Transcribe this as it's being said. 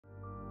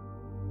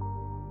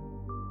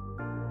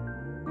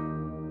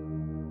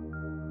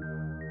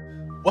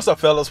What's up,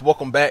 fellas?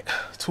 Welcome back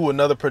to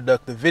another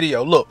productive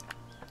video. Look,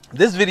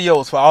 this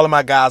video is for all of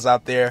my guys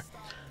out there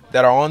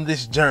that are on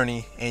this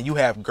journey and you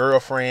have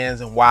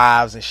girlfriends and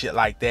wives and shit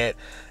like that.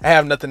 I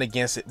have nothing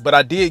against it, but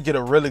I did get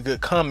a really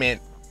good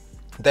comment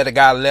that a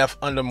guy left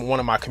under one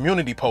of my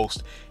community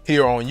posts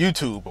here on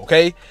YouTube,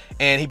 okay?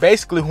 And he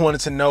basically wanted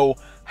to know,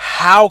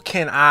 how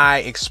can I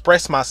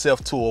express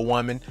myself to a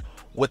woman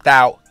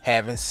without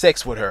having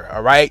sex with her?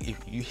 All right,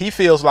 he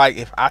feels like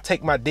if I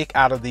take my dick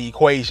out of the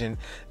equation,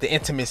 the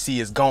intimacy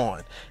is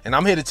gone. And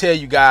I'm here to tell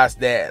you guys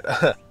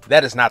that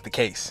that is not the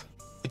case.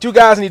 What you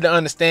guys need to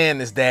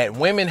understand is that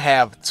women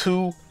have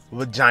two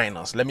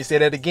vaginas. Let me say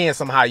that again.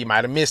 Somehow you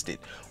might have missed it.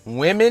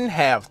 Women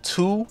have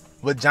two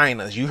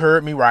vaginas. You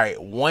heard me right.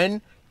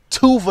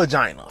 Two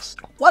vaginas.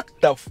 What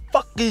the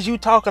fuck is you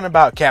talking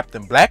about,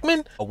 Captain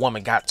Blackmon? A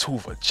woman got two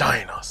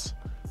vaginas.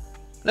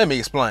 Let me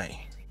explain.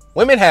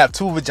 Women have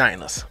two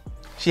vaginas.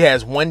 She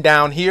has one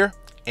down here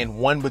and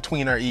one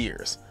between her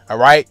ears. All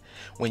right.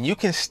 When you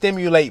can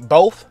stimulate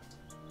both,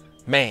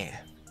 man,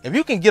 if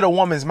you can get a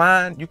woman's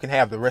mind, you can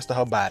have the rest of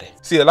her body.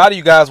 See, a lot of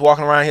you guys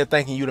walking around here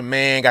thinking you the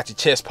man, got your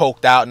chest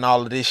poked out and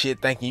all of this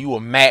shit, thinking you a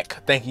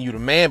Mac, thinking you the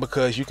man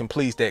because you can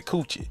please that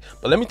coochie.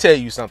 But let me tell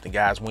you something,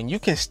 guys. When you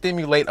can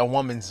stimulate a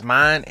woman's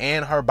mind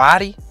and her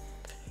body,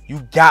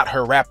 you got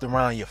her wrapped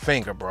around your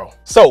finger, bro.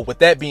 So with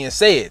that being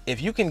said,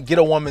 if you can get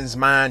a woman's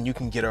mind, you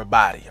can get her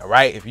body. All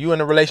right. If you're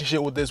in a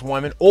relationship with this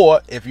woman, or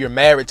if you're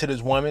married to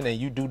this woman and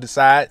you do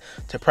decide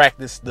to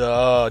practice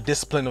the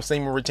discipline of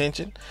semen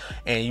retention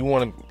and you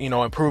want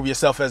to, improve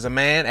yourself as a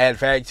man, add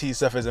value to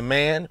yourself as a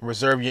man,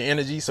 reserve your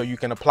energy so you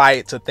can apply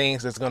it to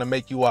things that's going to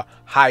make you a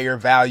higher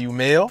value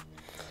male,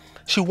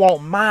 she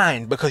won't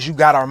mind because you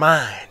got her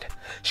mind.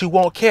 She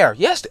won't care.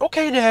 Yes.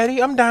 Okay,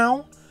 daddy, I'm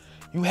down.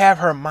 You have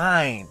her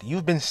mind.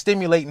 You've been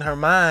stimulating her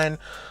mind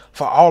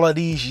for all of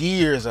these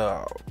years,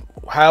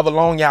 however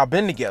long y'all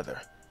been together.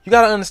 You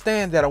got to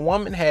understand that a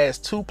woman has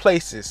two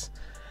places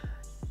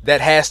that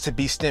has to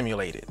be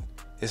stimulated.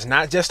 It's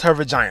not just her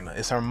vagina,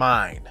 it's her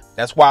mind.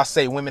 That's why I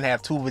say women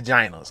have two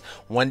vaginas.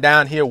 One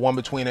down here, one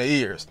between her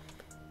ears.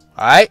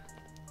 All right?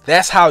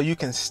 That's how you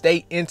can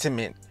stay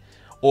intimate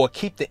or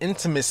keep the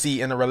intimacy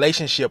in a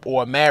relationship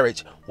or a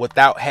marriage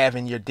without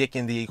having your dick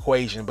in the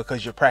equation,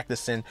 because you're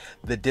practicing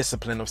the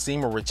discipline of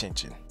semen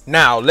retention.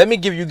 Now, let me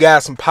give you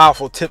guys some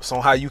powerful tips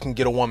on how you can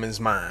get a woman's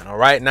mind. All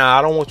right. Now,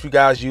 I don't want you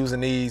guys using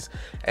these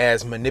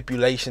as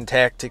manipulation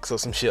tactics or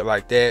some shit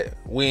like that.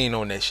 We ain't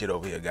on that shit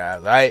over here, guys.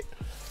 All right.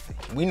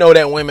 We know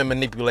that women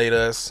manipulate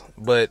us,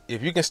 but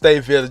if you can stay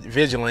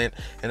vigilant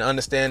and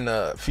understand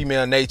the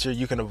female nature,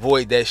 you can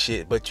avoid that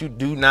shit. But you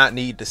do not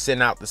need to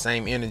send out the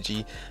same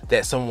energy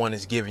that someone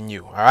is giving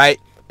you. All right.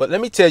 But let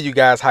me tell you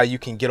guys how you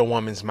can get a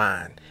woman's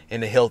mind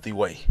in a healthy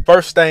way.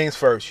 First things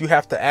first, you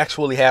have to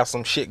actually have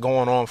some shit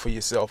going on for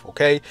yourself,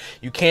 okay?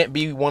 You can't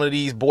be one of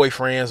these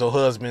boyfriends or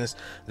husbands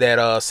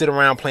that sit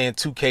around playing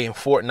 2K and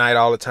Fortnite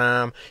all the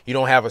time. You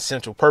don't have a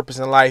central purpose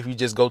in life. You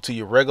just go to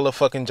your regular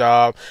fucking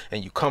job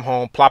and you come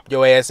home, plop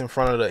your ass in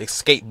front of the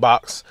escape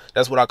box.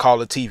 That's what I call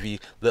the TV,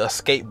 the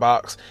escape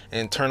box,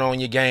 and turn on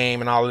your game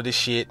and all of this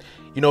shit.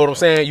 You know what I'm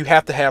saying? You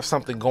have to have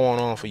something going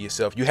on for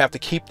yourself. You have to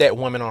keep that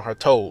woman on her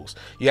toes.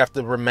 You have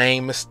to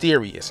remain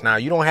mysterious. Now,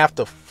 you don't have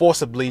to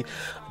forcibly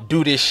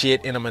do this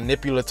shit in a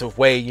manipulative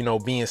way,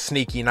 being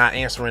sneaky, not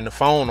answering the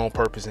phone on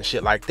purpose and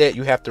shit like that.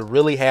 You have to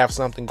really have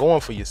something going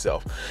for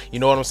yourself. You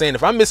know what I'm saying?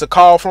 If I miss a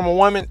call from a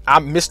woman, I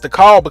missed the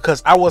call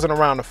because I wasn't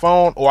around the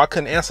phone or I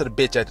couldn't answer the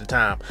bitch at the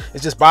time.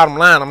 It's just bottom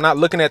line. I'm not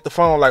looking at the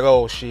phone like,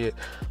 oh shit,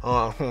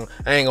 I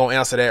ain't gonna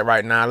answer that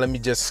right now. Let me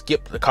just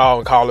skip the call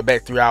and call it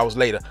back 3 hours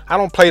later. I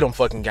don't play them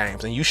fucking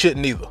games, and you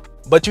shouldn't either.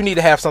 But you need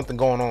to have something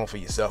going on for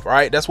yourself, all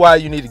right? That's why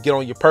you need to get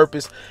on your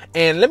purpose.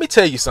 And let me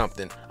tell you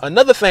something.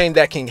 Another thing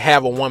that can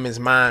have a woman's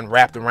mind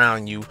wrapped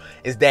around you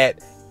is that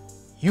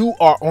you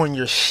are on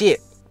your shit.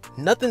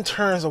 Nothing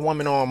turns a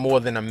woman on more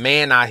than a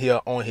man out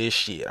here on his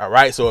shit. All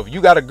right. So if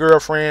you got a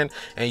girlfriend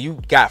and you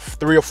got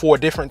 3 or 4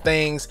 different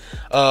things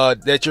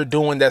that you're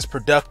doing that's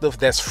productive,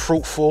 that's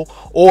fruitful,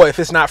 or if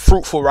it's not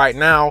fruitful right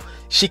now,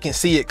 she can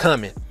see it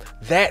coming.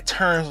 That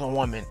turns a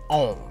woman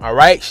on. All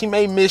right. She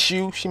may miss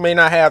you. She may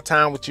not have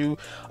time with you.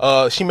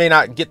 She may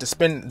not get to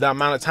spend the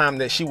amount of time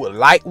that she would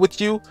like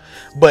with you,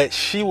 but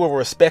she will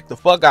respect the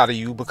fuck out of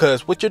you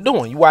because what you're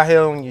doing, you out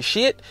here on your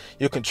shit,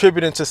 you're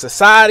contributing to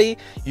society,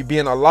 you're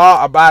being a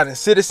law-abiding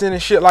citizen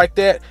and shit like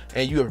that,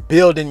 and you're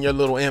building your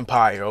little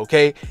empire.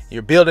 Okay.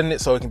 You're building it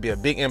so it can be a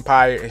big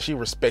empire, and she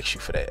respects you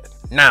for that.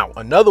 Now,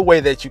 another way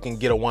that you can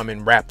get a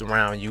woman wrapped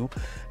around you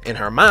in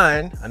her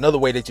mind, another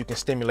way that you can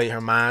stimulate her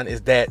mind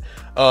is that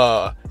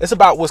it's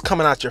about what's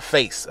coming out your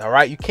face. All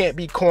right. You can't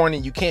be corny.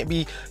 You can't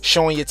be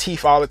showing your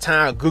teeth all the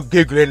time,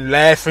 giggling,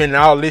 laughing, and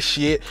all this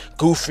shit,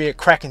 goofy,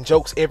 cracking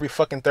jokes every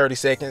fucking 30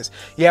 seconds.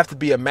 You have to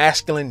be a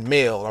masculine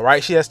male. All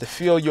right. She has to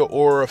feel your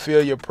aura,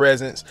 feel your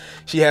presence.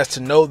 She has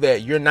to know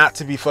that you're not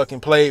to be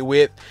fucking played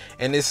with.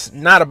 And it's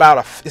not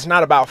about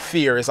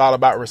fear. It's all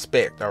about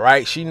respect. All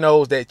right. She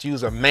knows that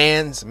you's a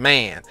man's man.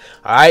 man.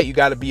 All right, you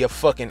got to be a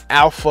fucking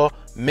alpha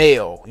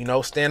male. You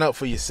know, stand up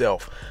for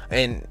yourself.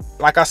 And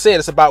like I said,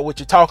 it's about what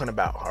you're talking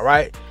about. All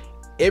right.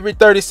 Every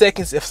 30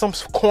 seconds, if some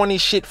corny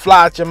shit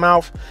fly out your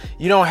mouth,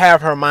 you don't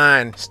have her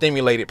mind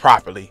stimulated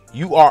properly.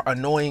 You are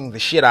annoying the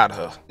shit out of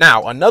her.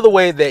 Now, another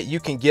way that you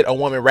can get a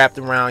woman wrapped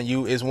around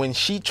you is when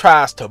she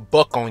tries to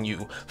buck on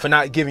you for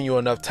not giving you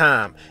enough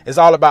time. It's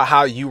all about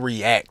how you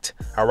react.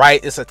 All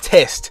right. It's a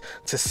test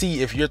to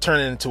see if you're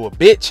turning into a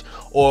bitch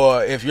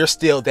or if you're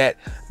still that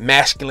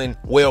masculine,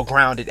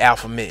 well-grounded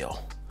alpha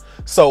male.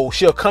 So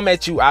she'll come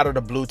at you out of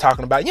the blue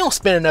talking about, you don't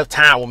spend enough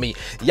time with me,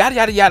 yada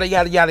yada yada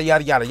yada yada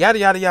yada yada yada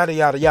yada yada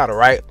yada yada,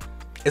 right?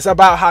 It's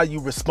about how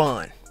you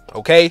respond,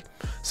 okay?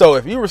 So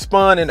if you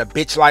respond in a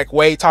bitch like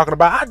way, talking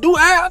about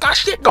I got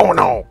shit going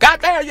on,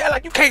 goddamn, yeah,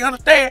 like you can't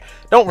understand,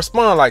 don't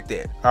respond like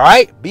that. All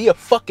right, be a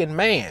fucking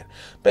man,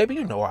 baby.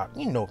 You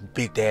know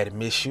Big Daddy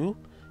miss you.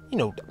 You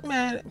know,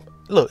 man,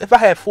 look, if I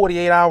had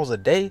 48 hours a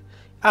day,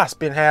 I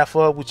spend half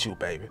of it with you,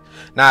 baby.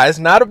 Now, it's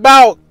not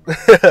about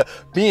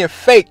being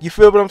fake. You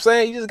feel what I'm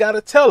saying? You just got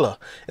to tell her.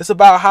 It's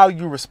about how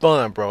you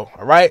respond, bro.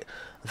 All right.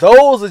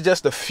 Those are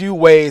just a few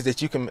ways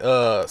that you can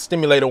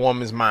stimulate a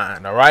woman's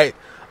mind. All right.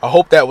 I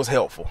hope that was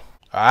helpful.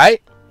 All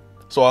right.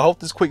 So I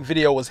hope this quick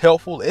video was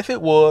helpful. If it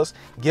was,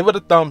 give it a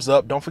thumbs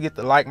up. Don't forget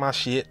to like my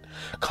shit.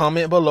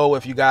 Comment below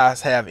if you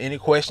guys have any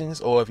questions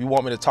or if you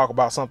want me to talk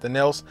about something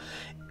else,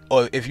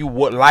 or if you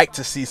would like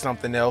to see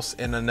something else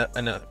in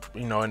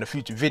a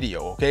future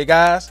video. Okay,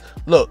 guys,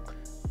 look,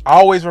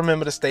 always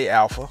remember to stay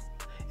alpha.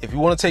 If you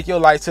want to take your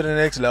life to the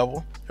next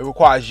level, it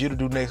requires you to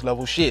do next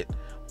level shit.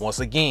 Once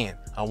again,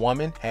 a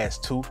woman has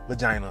 2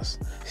 vaginas.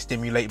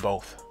 Stimulate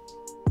both.